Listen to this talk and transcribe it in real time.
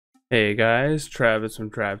Hey guys, Travis from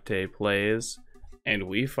TravTayPlays, and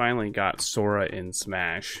we finally got Sora in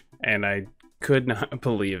Smash, and I could not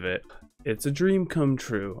believe it. It's a dream come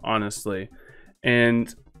true, honestly.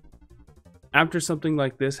 And after something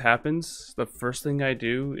like this happens, the first thing I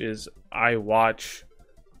do is I watch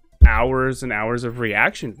hours and hours of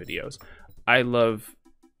reaction videos. I love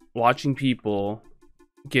watching people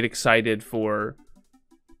get excited for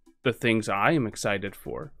the things I am excited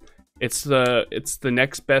for. It's the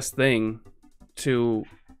next best thing to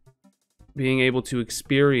being able to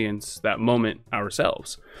experience that moment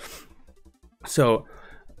ourselves. So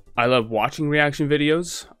I love watching reaction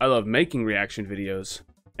videos. I love making reaction videos.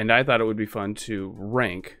 And I thought it would be fun to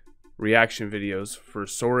rank reaction videos for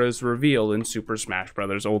Sora's reveal in Super Smash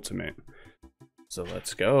Bros. Ultimate. So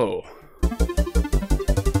let's go.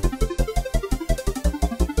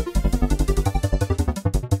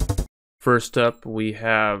 First up, we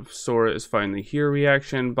have Sora is finally here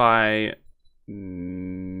reaction by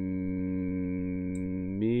Mirubuns.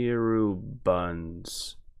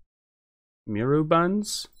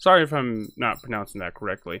 Mirubuns? Sorry if I'm not pronouncing that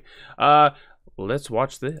correctly. Let's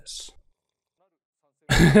watch this.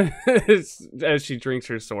 As she drinks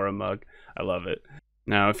her Sora mug. I love it.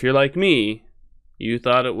 Now, if you're like me, you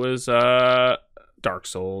thought it was Dark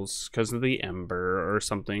Souls because of the Ember or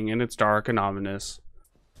something, and it's dark and ominous.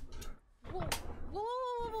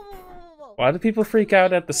 Why do people freak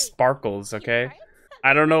out at the sparkles, okay?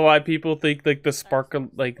 I don't know why people think like the sparkle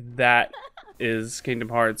like that is Kingdom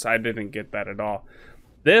Hearts. I didn't get that at all.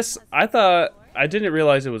 This, I didn't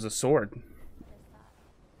realize it was a sword.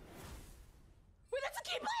 Wait, that's a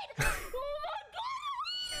keyblade!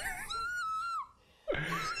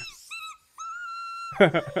 Oh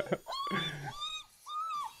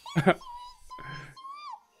my god!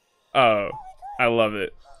 Oh, I love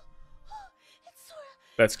it.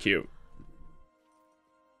 That's cute.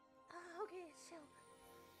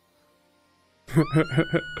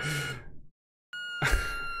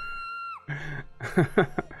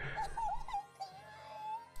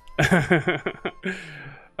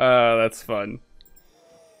 That's fun.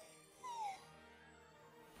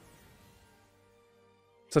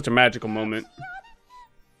 Such a magical moment.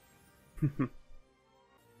 He looks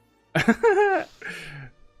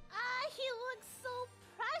so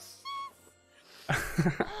precious.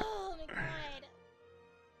 Oh my god.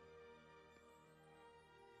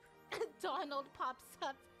 Donald pops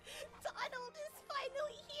up. Donald is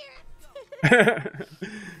finally here.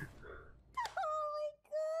 Oh my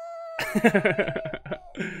god.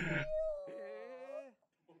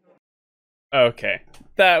 Okay,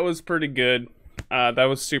 that was pretty good. That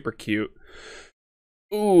was super cute.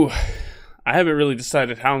 Ooh, I haven't really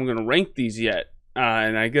decided how I'm gonna rank these yet.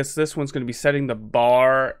 And I guess this one's gonna be setting the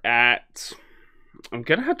bar at, I'm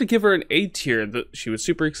gonna have to give her an A tier. She was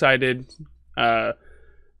super excited.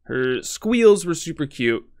 Her squeals were super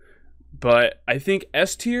cute, but I think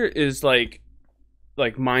S tier is like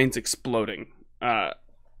mine's exploding.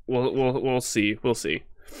 We'll see. We'll see.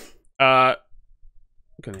 I'm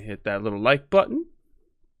gonna hit that little like button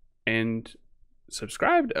and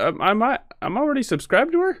subscribe. I'm already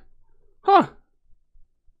subscribed to her? Huh.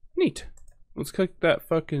 Neat. Let's click that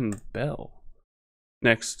fucking bell.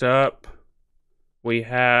 Next up, we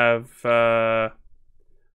have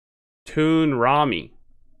ToonRami.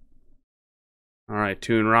 Alright,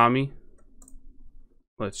 ToonRami.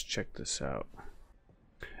 Let's check this out.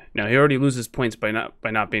 Now he already loses points by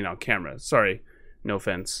not being on camera. Sorry. No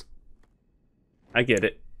offense. I get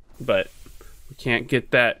it. But we can't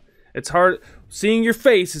get that. It's hard. Seeing your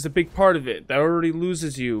face is a big part of it. That already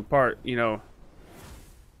loses you you know.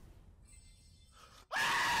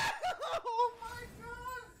 Oh my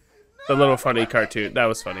god. The little funny cartoon. That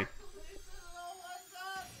was funny.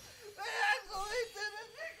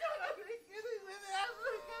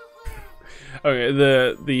 Okay,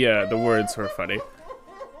 the words were funny.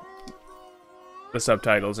 The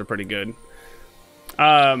subtitles are pretty good.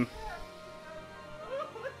 Huh.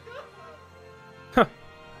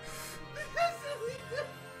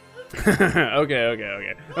 okay.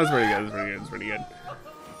 That's pretty good. That's pretty good.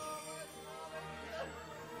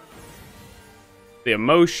 The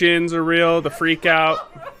emotions are real. The freak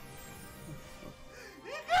out.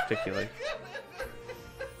 Particularly.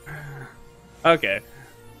 Okay.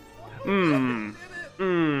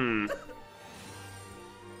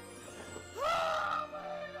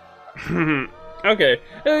 Okay.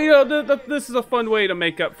 You know, this is a fun way to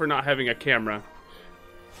make up for not having a camera.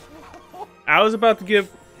 I was about to give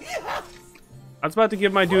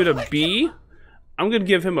my dude a B. I'm gonna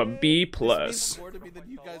give him a B plus.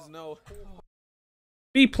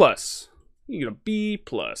 B plus. You get a B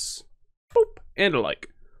plus. Boop. And a like.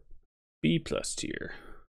 B plus tier.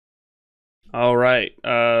 All right.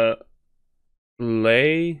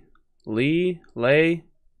 LeighXP.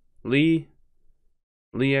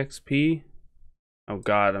 Oh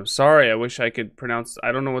God, I'm sorry. I wish I could pronounce.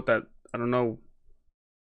 I don't know what that. I don't know.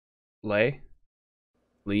 Lee.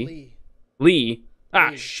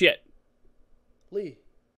 Ah, Lee. shit. Lee.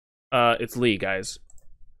 It's Lee, guys.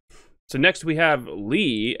 So next we have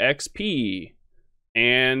LeighXP.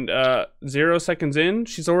 And 0 seconds in,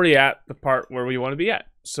 she's already at the part where we want to be at.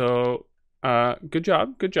 So, good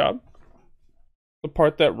job, good job. The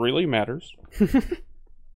part that really matters. All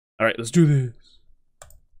right, let's do this.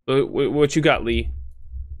 What you got, Lee?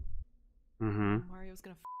 Mario's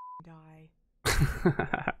gonna die.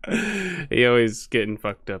 He always getting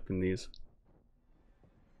fucked up in these.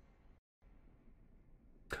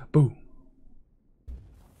 Boom.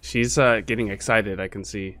 She's getting excited. I can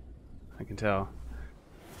see. I can tell.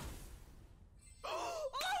 Oh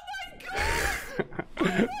my god! Oh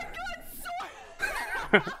my god, Tsoi!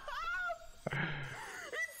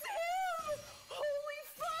 It's him! Holy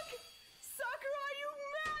fuck! Sakura, you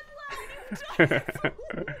mad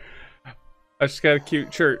lad! I just got a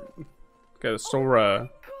cute shirt. Got a Sora.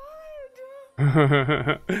 Oh my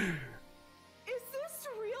god! Is this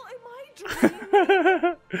real? Am I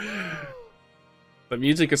dreaming? The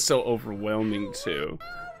music is so overwhelming too. Oh,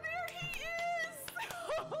 there he is!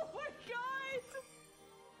 Oh my god!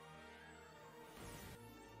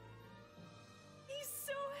 He's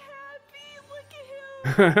so happy! Look at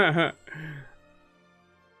him!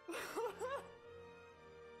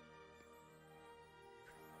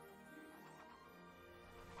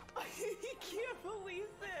 I can't believe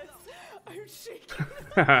this! I'm shaking.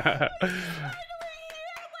 Finally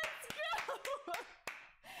here! Let's go!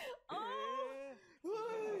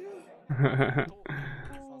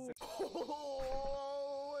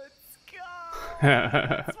 Oh, let's go!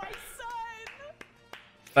 That's my son!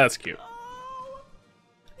 That's cute. Oh,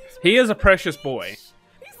 He is a precious boy. he's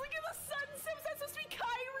looking at the sun. Sims, that's supposed to be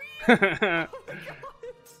Kyrie. Oh my god!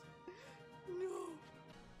 No.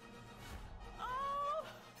 Oh.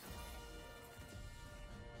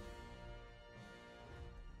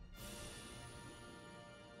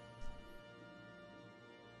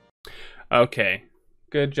 Okay.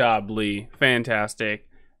 Good job, Lee. Fantastic.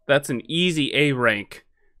 That's an easy A rank,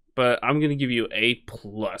 but I'm gonna give you A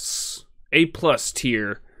plus. A plus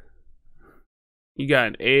tier. You got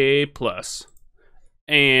an A plus.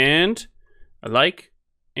 And a like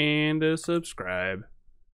and a subscribe.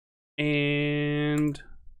 And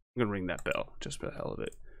I'm gonna ring that bell just for the hell of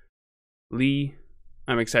it. Lee,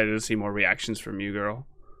 I'm excited to see more reactions from you, girl.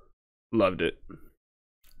 Loved it.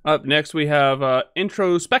 Up next we have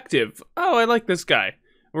Introspektive. Oh, I like this guy.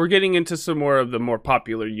 We're getting into some more of the more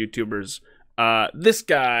popular YouTubers. This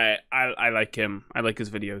guy, I like him. I like his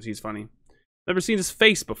videos. He's funny. Never seen his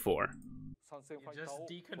face before. You just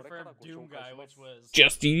deconfirmed Doom Guy, which was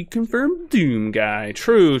Just deconfirmed Doom Guy.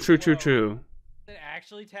 True. Is it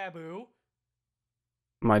actually taboo?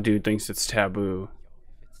 My dude thinks it's taboo.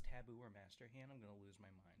 If it's taboo or master hand, I'm gonna lose my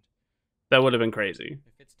mind. That would have been crazy.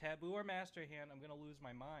 If it's taboo or master hand, I'm gonna lose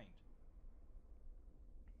my mind.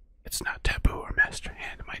 It's not taboo or master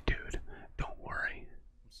hand, my dude. Don't worry.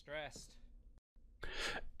 I'm stressed.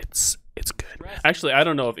 It's good. Stressed. Actually, I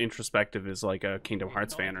don't know if Introspektive is like a Kingdom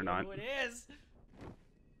Hearts fan or not. Who it is?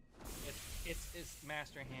 It's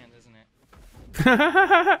master hand, isn't it?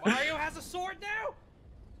 Mario has a sword now.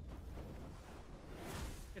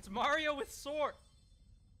 It's Mario with sword.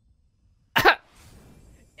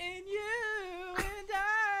 And you and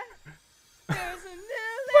I, there's a new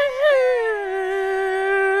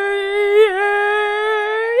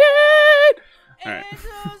Alright. and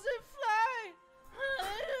those that fly.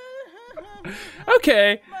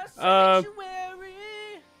 Okay.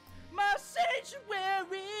 My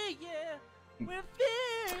sanctuary, yeah. Where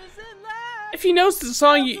fears and lies If he knows the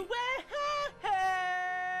song, melt away.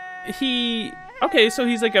 okay, so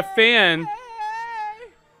he's like a fan.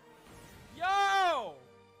 Yo!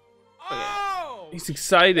 Oh! He's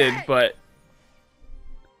excited, but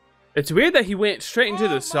it's weird that he went straight into Oh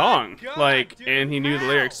my the song, God, like, dude, and he knew the how?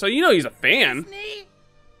 lyrics. So you know he's a fan.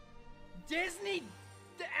 Disney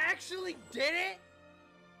actually did it?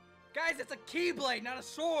 Guys, it's a keyblade, not a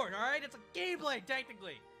sword, alright? It's a keyblade,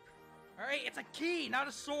 technically. Alright? It's a key, not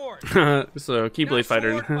a sword. So Keyblade Not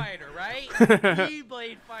fighter. sword fighter, right?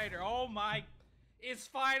 Keyblade fighter. Oh my. It's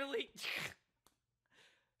finally.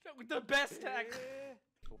 The best tech.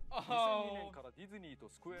 Oh.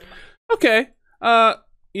 Okay.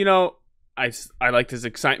 You know, I liked his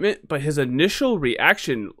excitement, but his initial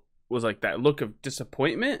reaction was like that look of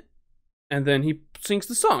disappointment, and then he sings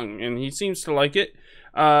the song, and he seems to like it.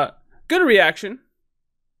 Good reaction.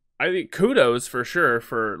 I think kudos for sure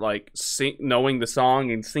for like knowing the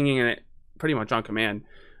song and singing it pretty much on command.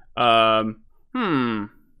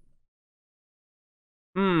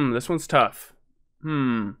 This one's tough.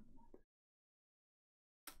 You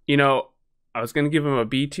know, I was gonna give him a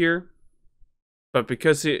B tier, but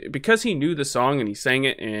because he knew the song and he sang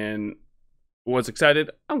it and was excited,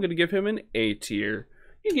 I'm gonna give him an A tier.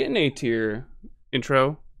 You get an A tier.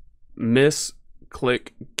 Intro, Miss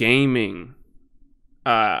Click Gaming.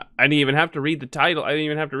 I didn't even have to read the title. I didn't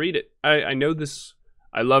even have to read it. I know this.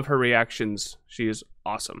 I love her reactions. She is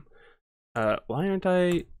awesome. Why didn't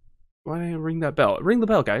I ring that bell? Ring the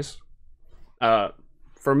bell, guys.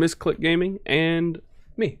 For Miss Click Gaming and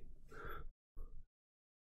me.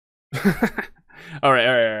 All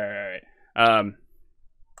right. All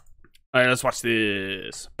right, let's watch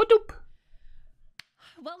this. Ba-doop.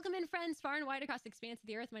 Welcome in, friends, far and wide across the expanse of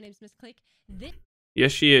the earth. My name's Miss Click.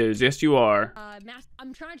 Yes, she is. Yes, you are.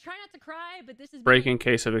 I'm trying not to cry, but this is breaking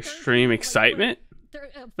case of extreme excitement.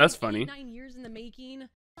 That's funny. 9 years in the making.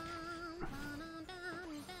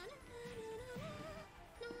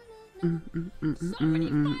 So many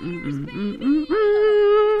fires, baby!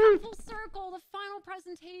 Full circle, the final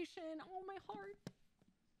presentation. Oh, my heart.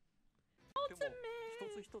 Ultimate.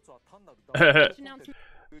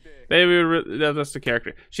 That's the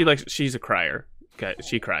character. She's a crier. Okay,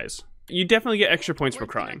 she cries. You definitely get extra points for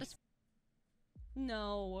crying.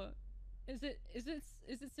 No. Is it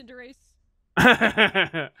Cinderace?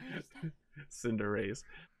 Cinderace.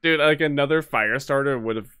 Dude, like another fire starter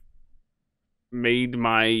would have made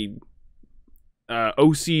my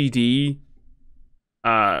OCD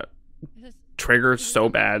trigger so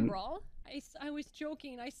bad. I was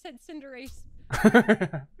joking. I said Cinderace.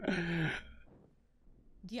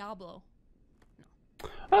 Diablo.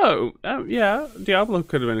 Oh, yeah, Diablo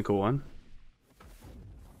could have been a cool one.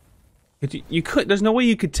 You could. There's no way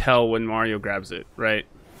you could tell when Mario grabs it, right?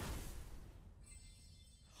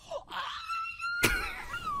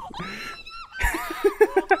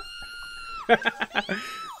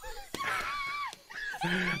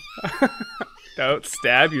 Don't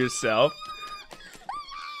stab yourself.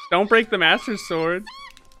 Don't break the Master Sword.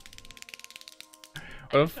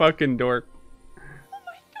 What a fucking dork.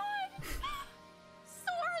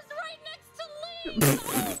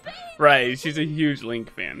 Right, she's a huge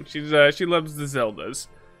Link fan. She loves the Zeldas.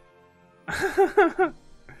 And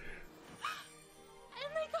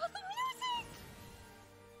they got the music.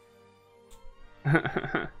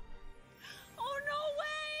 Oh no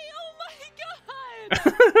way! Oh my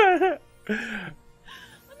god!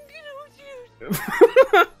 I'm gonna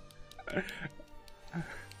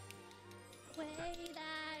way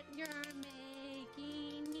that you're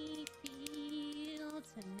making me feel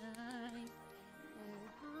tonight.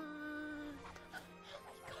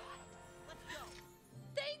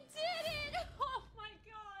 They did it! Oh my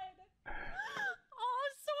god! Oh,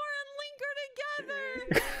 Sora and Link are together!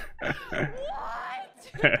 What?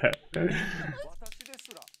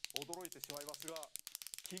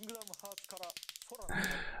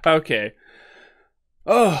 Okay.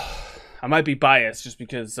 Oh, I might be biased just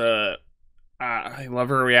because I love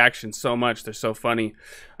her reactions so much. They're so funny.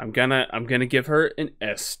 I'm gonna give her an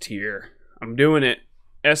S tier. I'm doing it.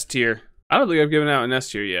 S tier. I don't think I've given out an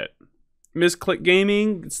S tier yet. Miss Click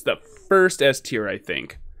Gaming, it's the first S tier, I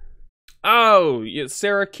think. Oh, yeah,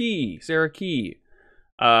 SarahKey.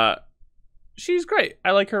 She's great.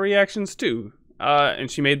 I like her reactions too. And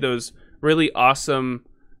she made those really awesome.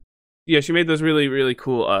 Yeah, she made those really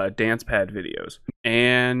cool dance pad videos.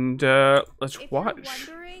 And let's watch. If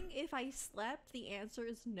you're wondering if I slept, the answer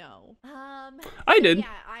is no. I did.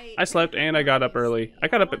 Yeah, I slept and I got up early. I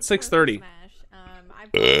got up at 6:30.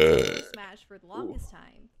 I've played Smash for the longest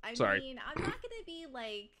time. I mean, I'm not gonna be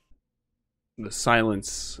like. The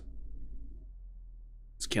silence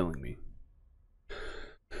is killing me.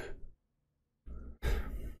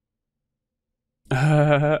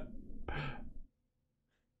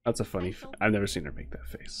 That's a funny. I've never seen her make that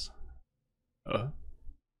face. I'm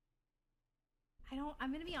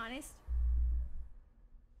gonna be honest.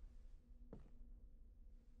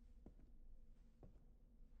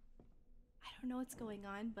 I don't know what's going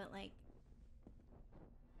on, but like.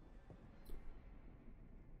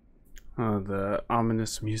 Oh, the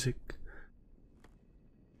ominous music.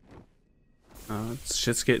 Oh,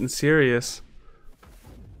 shit's getting serious.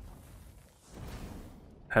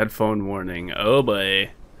 Headphone warning. Oh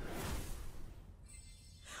boy.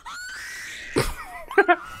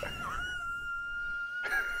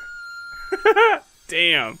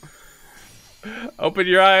 Damn. Open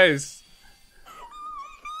your eyes.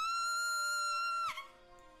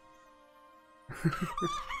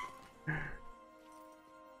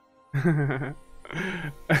 It's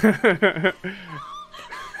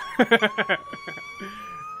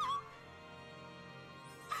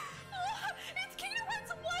Kingdom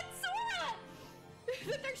Hearts 1 Sora!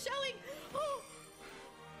 That they're showing! Oh.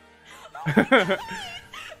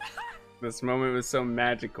 This moment was so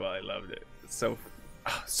magical. I loved it. It's so,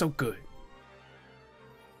 so good.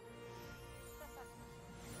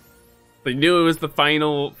 They knew it was the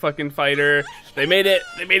final fucking fighter. They made it.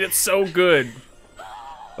 They made it so good.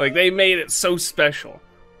 Like they made it so special.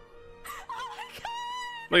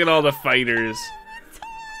 Look at all the fighters.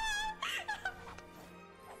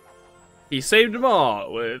 He saved them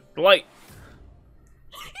all with light.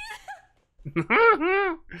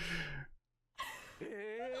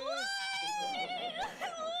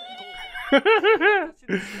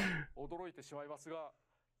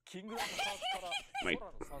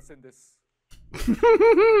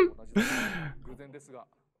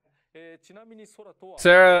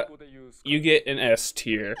 Sarah, you get an S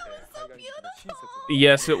tier.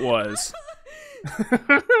 Yes, it was.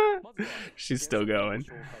 She's still going.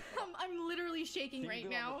 I'm literally shaking right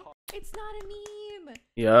now. It's not a meme.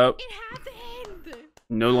 Yep. It happened.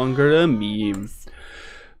 No longer a meme.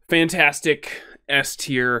 Fantastic. S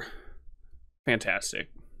tier. Fantastic.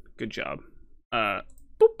 Good job.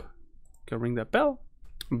 Boop. Go ring that bell.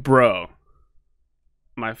 Bro.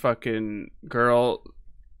 My fucking girl,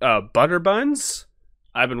 ButterBuns.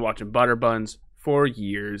 I've been watching ButterBuns for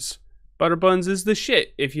years. ButterBuns is the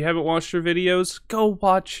shit. If you haven't watched her videos, go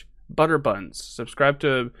watch ButterBuns. Subscribe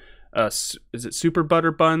to, is it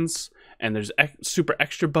SuperButterBuns? And there's Super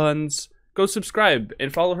Extra Buns. Go subscribe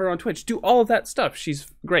and follow her on Twitch. Do all of that stuff. She's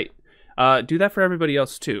great. Do that for everybody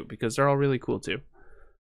else too, because they're all really cool too.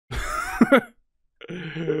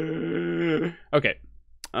 Okay.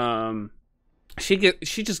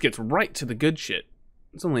 She just gets right to the good shit.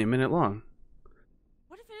 It's only a minute long.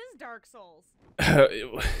 What if it is Dark Souls?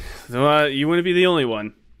 You wouldn't be the only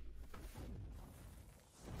one.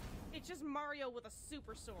 It's just Mario with a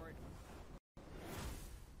super sword.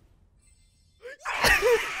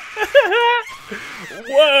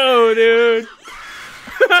 Whoa, dude.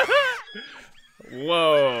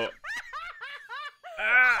 Whoa.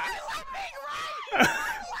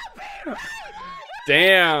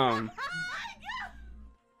 Damn.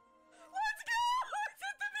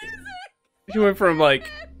 You went from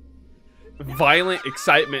like violent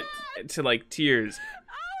excitement to like tears.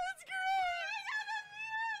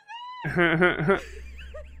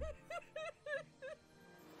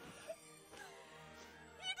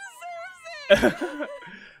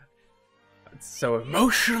 It's so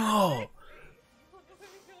emotional.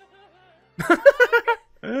 They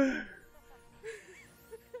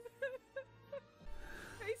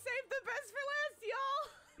saved the best for last, y'all.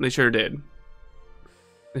 They sure did.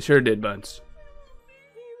 They sure did, Buns.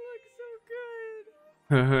 He looks so good.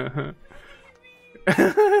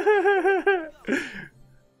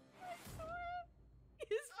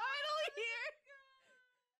 He's finally here.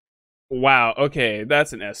 Wow, okay,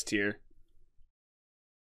 that's an S tier.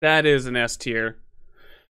 That is an S tier.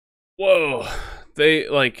 Whoa. They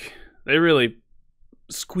really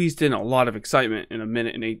squeezed in a lot of excitement in a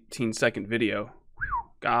minute and 18-second video.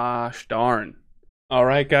 Whew, gosh darn.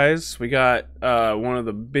 Alright guys, we got one of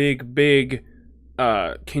the big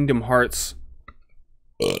Kingdom Hearts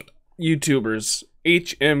YouTubers,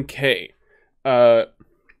 HMK.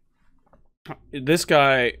 This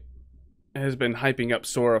guy has been hyping up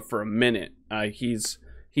Sora for a minute. He's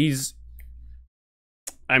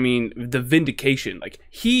I mean, the vindication. Like,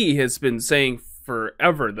 he has been saying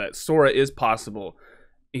forever that Sora is possible.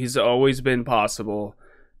 He's always been possible.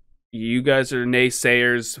 You guys are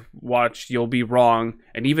naysayers. Watch, you'll be wrong.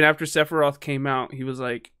 And even after Sephiroth came out, he was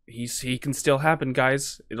like, he can still happen,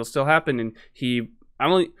 guys. It'll still happen. And I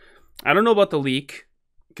don't know about the leak,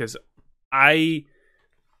 because the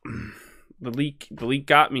leak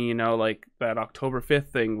got me, you know, like that October 5th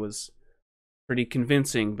thing was pretty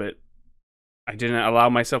convincing, but I didn't allow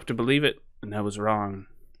myself to believe it, and I was wrong.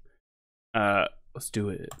 Let's do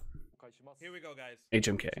it. Here we go, guys.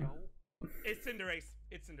 HMK. It's Cinderace.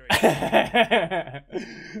 It's Cinderace.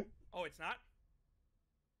 Oh, it's not?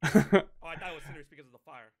 Oh, I thought it was Cinderace because of the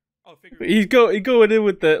fire. Oh, figure. He's going in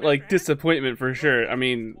with the like disappointment for sure. I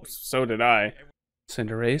mean, so did I.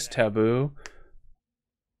 Cinderace, Taboo.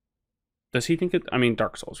 Does he think it? I mean,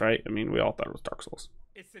 Dark Souls, right? I mean, we all thought it was Dark Souls.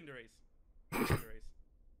 It's Cinderace. Cinderace.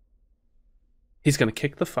 He's gonna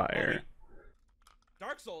kick the fire.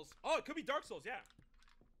 Dark Souls. Oh, it could be Dark Souls. Yeah.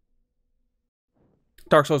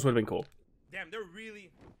 Dark Souls would have been cool. Damn, they're really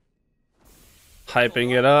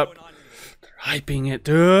hyping it up. They're hyping it,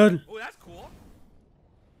 dude. Oh, that's cool.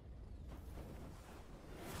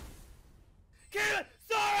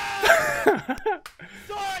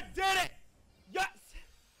 Sora did it! Yes!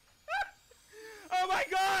 Oh my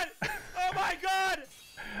god! Oh my god!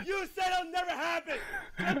 You said it'll never happen!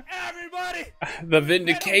 From everybody! The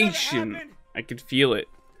vindication! I could feel it.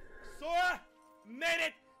 Sora made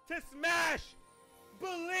it to Smash!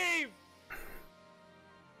 Believe!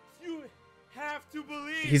 You have to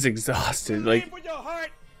believe! He's exhausted. Believe Like, with your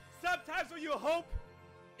heart! Sometimes when you hope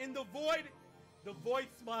in the void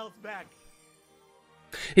smiles back.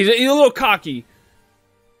 he's a little cocky.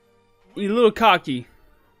 He's a little cocky.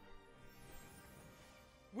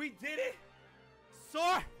 We did it!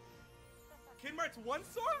 Sora! Kid Mertz won,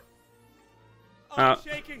 Sora? Oh, I'm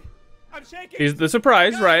shaking. I'm shaking. He's the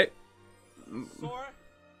surprise, Yes! right? Sora,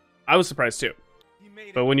 I was surprised too. he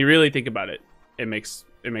made But it. when you really think about it, it makes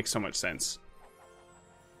so much sense.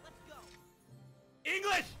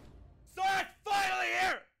 English! Sora's finally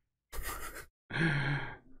here!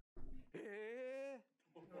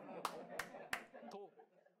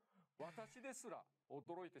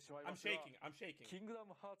 I'm shaking. I'm shaking.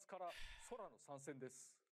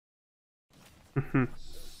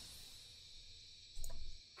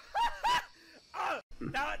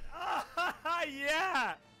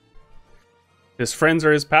 Yeah! His friends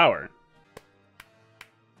are his power.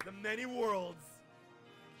 The many worlds.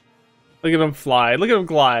 Look at him fly. Look at him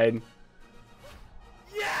glide.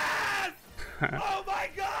 Yes! Oh my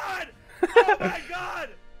god! Oh my god!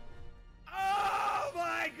 Oh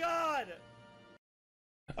my god!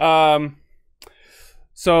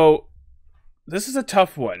 So this is a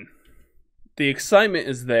tough one. The excitement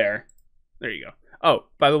is there. There you go. Oh,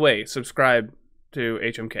 by the way, subscribe to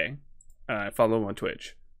HMK. Follow him on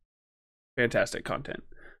Twitch. Fantastic content.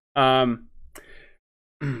 I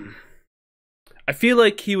feel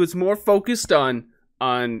like he was more focused on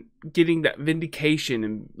getting that vindication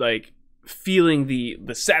and like feeling the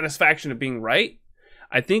satisfaction of being right.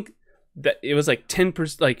 I think that it was like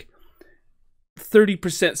 10%, like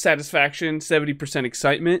 30% satisfaction, 70%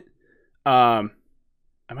 excitement. I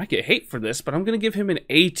might get hate for this, but I'm gonna give him an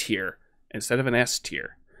A tier instead of an S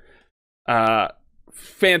tier.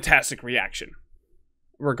 Fantastic reaction,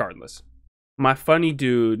 regardless. My funny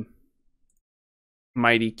dude,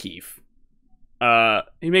 Mighty Keef.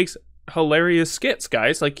 He makes hilarious skits,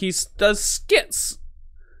 guys. Like he does skits.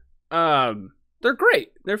 They're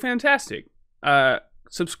great. They're fantastic.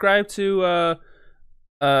 Subscribe to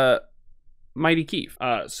Mighty Keef.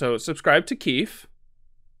 So subscribe to Keef.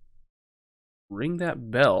 Ring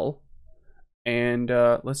that bell, and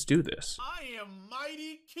let's do this. I am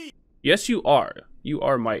Mighty Keef. Yes, you are. You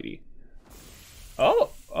are mighty.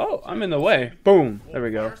 Oh, I'm in the way. Boom. There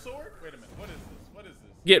we go. Fire sword? Wait a minute. What is this? What is this?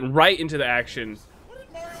 Getting right into the action. What did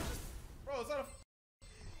Mario just... Bro, is that a...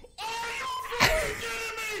 Are you fucking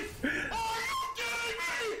kidding me? Are you kidding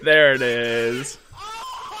me? There it is.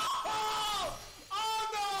 Oh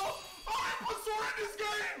no! I was Sora in this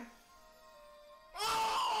game!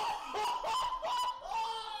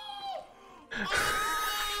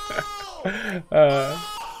 I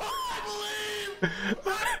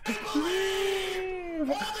believe!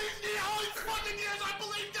 All these fucking years I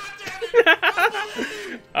believe, goddammit! I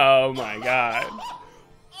believe! Oh my god.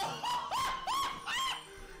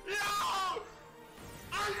 Yo!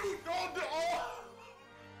 Are you going to...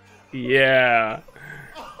 Yeah.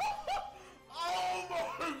 Oh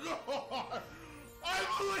my god! I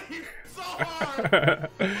believe so hard!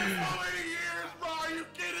 For so many years, bro, are you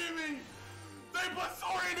kidding me? They put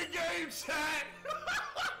Sora in the game, chat!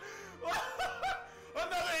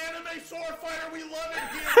 Another anime sword fighter, we love it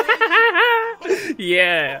here!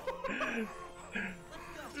 Yeah.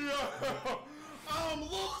 Yo, I'm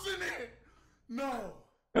losing it! No!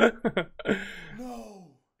 No!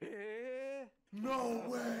 No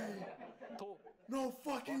way! No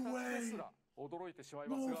fucking way! No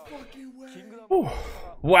fucking way!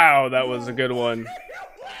 Wow, that was a good one.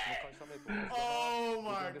 Oh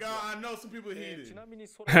my god, I know some people heated.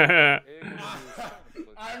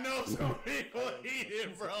 I know some people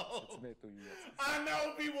heated, bro. I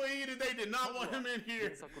know people heated, they did not want him in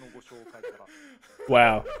here.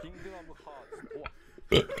 Wow.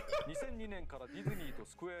 2002年からディズニーと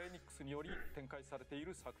スクエア・エニックスにより展開されてい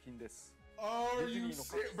る作品です。 Oh, you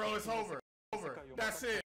sick, bro? It's over. Over. That's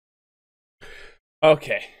it.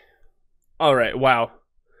 Okay. All right. Wow.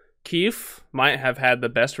 Keef might have had the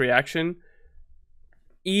best reaction.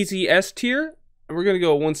 Easy S tier. We're gonna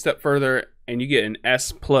go one step further, and you get an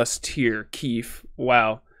S plus tier. Keef.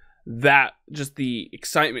 Wow. That just the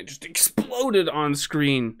excitement just exploded on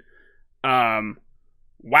screen. Wow.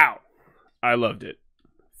 I loved it.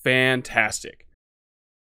 Fantastic.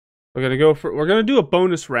 We're gonna do a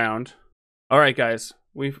bonus round. All right, guys.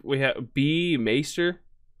 We have B Maister.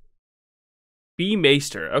 Be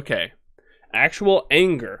Maister. Okay. Actual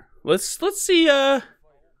anger. Let's see. Oh,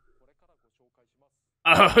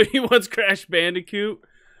 he wants Crash Bandicoot.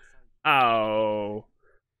 Oh,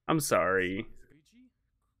 I'm sorry.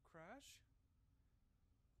 Crash?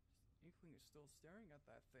 Inkling is still staring at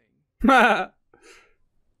that thing.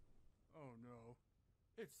 Oh no.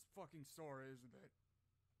 It's fucking Sora, isn't it?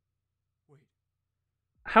 Wait.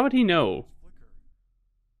 How would he know? Flicker.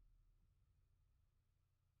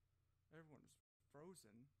 Everyone's frozen.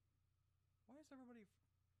 Why is everybody...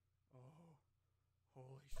 Oh.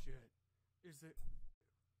 Holy shit. Is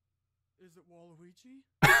it Waluigi?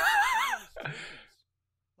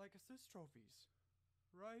 Like assist trophies,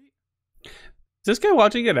 right? Is this guy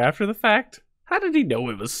watching it after the fact? How did he know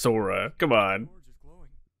it was Sora? Come on. Orange is glowing.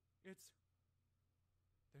 There's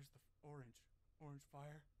the orange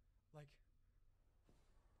fire. Like,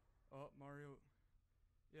 oh, Mario.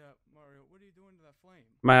 Yeah, Mario, what are you doing to that flame?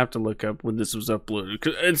 Might have to look up when this was uploaded,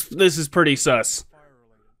 'cause this is pretty sus. Fire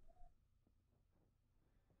related.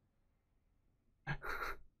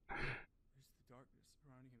 There's the darkness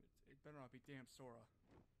surrounding him. It better not be damn Sora.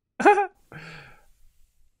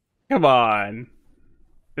 Come on.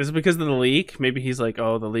 Is it because of the leak? Maybe he's like,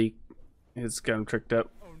 oh, the leak has got him tricked up.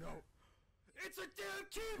 Oh no. It's a damn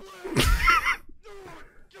Keyblade! No!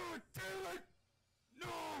 God damn it! No!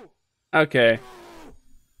 Okay.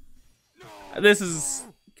 No! This is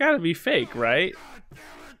gotta be fake, right? God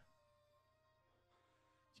damn it!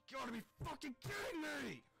 You gotta be fucking kidding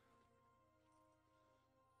me!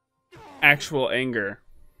 No! Actual anger.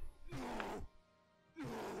 No! No!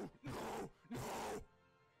 No! No!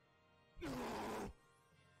 No!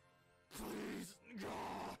 Please!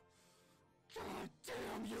 God! God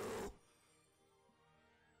damn you!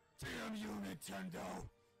 Damn you, Nintendo!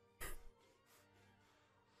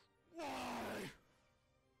 Why?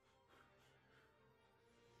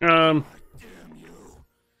 God damn you!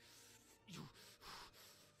 You.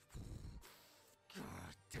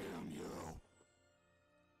 God damn you!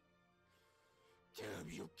 Damn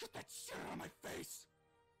you! Get that shit out of my face!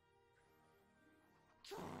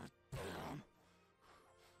 God damn!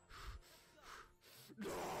 No!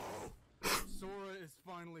 Sora is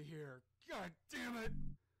finally here. God damn it!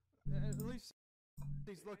 At least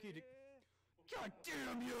he's lucky to. God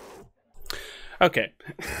damn you! Okay.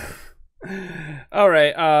 All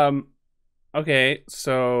right. Okay,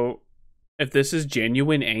 so if this is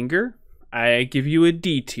genuine anger, I give you a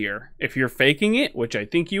D tier. If you're faking it, which I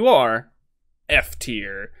think you are, F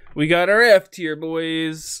tier. We got our F tier,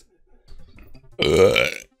 boys.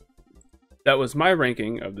 That was my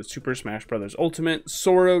ranking of the Super Smash Bros. Ultimate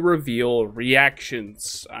Sora reveal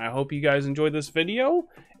reactions. I hope you guys enjoyed this video.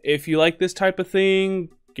 If you like this type of thing,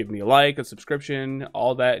 give me a like, a subscription,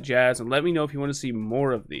 all that jazz, and let me know if you want to see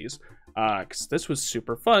more of these. Because this was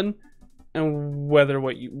super fun, and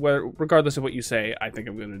regardless of what you say, I think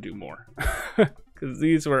I'm going to do more. Because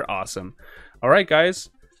these were awesome. All right, guys.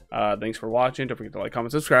 Thanks for watching. Don't forget to like,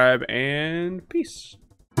 comment, subscribe, and peace.